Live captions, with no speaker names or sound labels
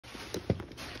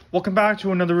Welcome back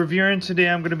to another review, and today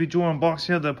I'm going to be doing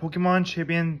unboxing of the Pokemon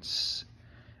Champions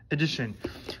Edition.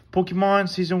 Pokemon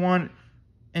Season 1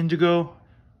 Indigo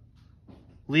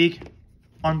League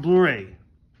on Blu-ray.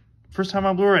 First time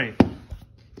on Blu-ray.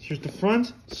 Here's the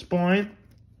front, spine,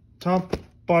 top,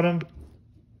 bottom,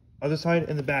 other side,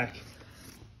 and the back.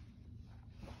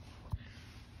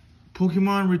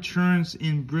 Pokemon returns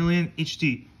in brilliant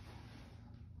HD.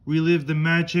 Relive the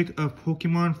magic of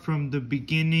Pokemon from the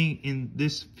beginning in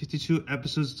this 52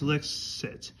 episodes deluxe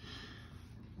set.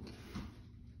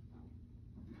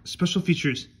 Special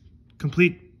features: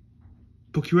 complete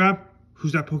PokeWrap,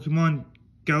 Who's That Pokemon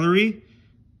Gallery,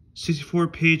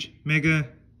 64-page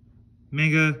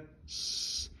manga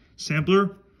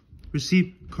sampler,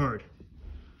 receipt card.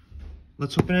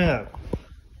 Let's open it up.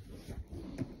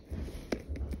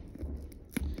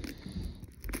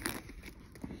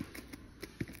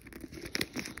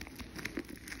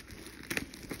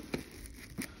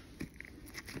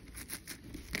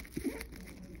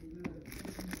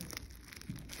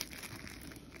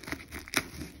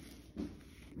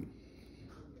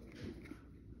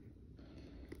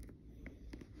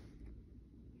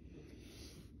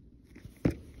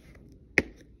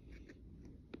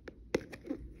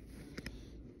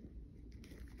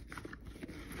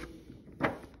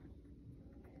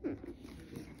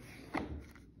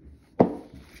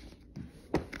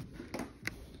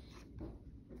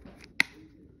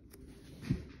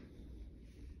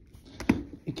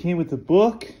 It came with a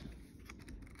book.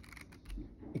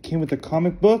 It came with a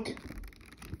comic book.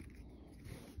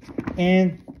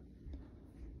 And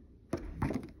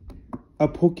a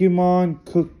Pokemon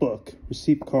cookbook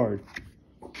receipt card.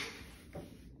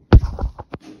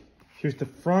 Here's the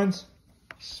front,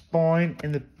 spine,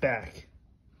 and the back.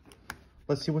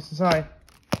 Let's see what's inside.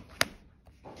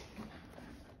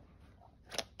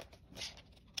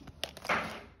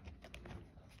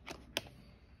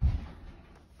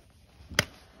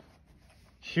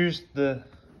 Here's the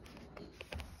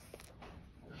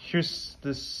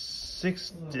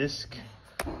 6th disc.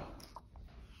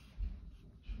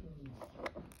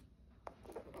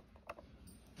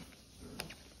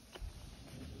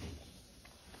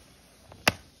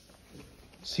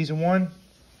 Season 1,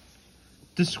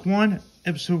 Disc 1,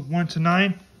 Episode 1 to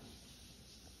 9,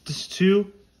 Disc 2,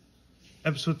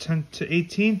 Episode 10 to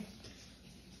 18,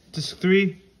 Disc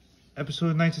 3,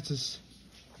 Episode 19 to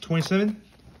 27,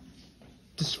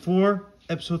 Disc 4,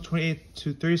 Episode 28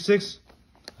 to 36,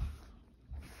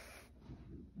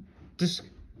 Disc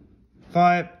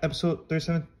 5, Episode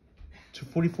 37 to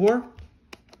 44,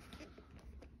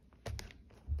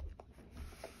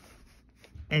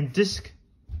 and Disc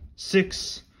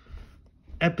 6,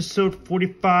 Episode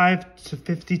 45 to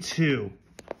 52.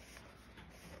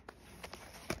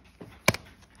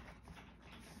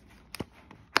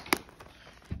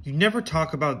 You never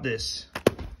talk about this.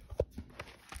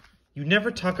 You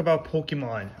never talk about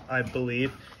Pokemon, I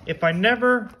believe. If I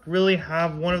never really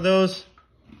have one of those,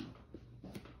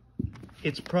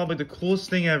 it's probably the coolest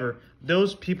thing ever.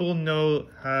 Those people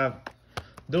love,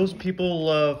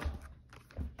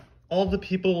 all the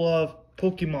people love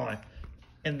Pokemon.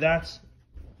 And that's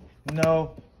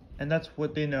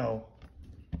what they know.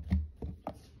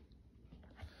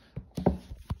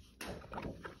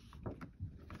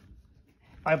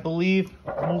 I believe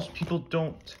most people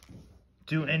don't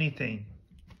do anything.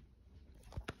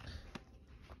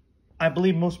 I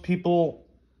believe most people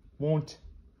won't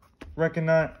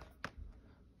recognize.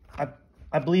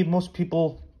 I believe most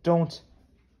people don't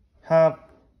have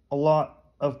a lot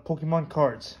of Pokemon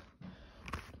cards.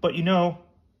 But you know,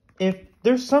 if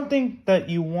there's something that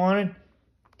you wanted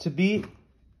to be,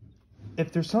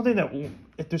 if there's something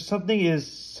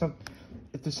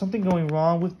going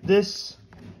wrong with this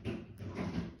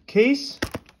case,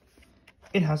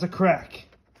 it has a crack.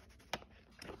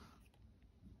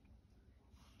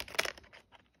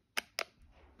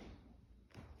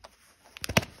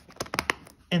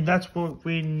 And that's what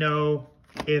we know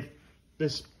if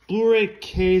this Blu-ray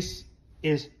case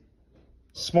is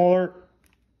smaller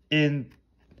and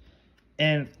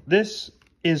this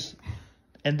is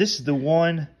the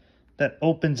one that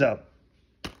opens up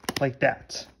like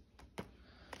that.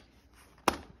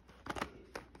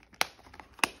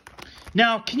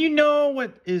 Now, can you know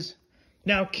what is...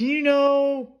 Now, can you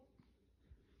know...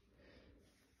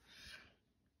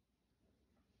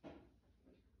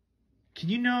 Can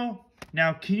you know...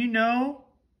 Now, can you know...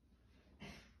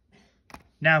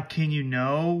 Now, can you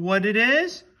know what it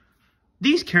is?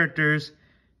 These characters...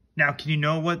 Now, can you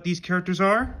know what these characters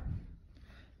are?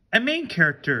 A main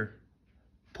character.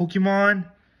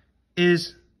 Pokemon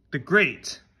is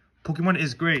great. Pokemon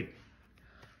is great.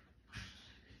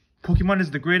 Pokemon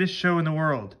is the greatest show in the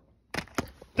world.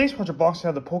 Thanks for watching boxing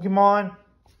of the Pokemon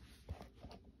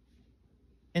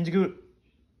Indigo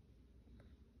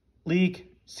League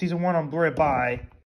Season 1 on Blu-ray. Bye.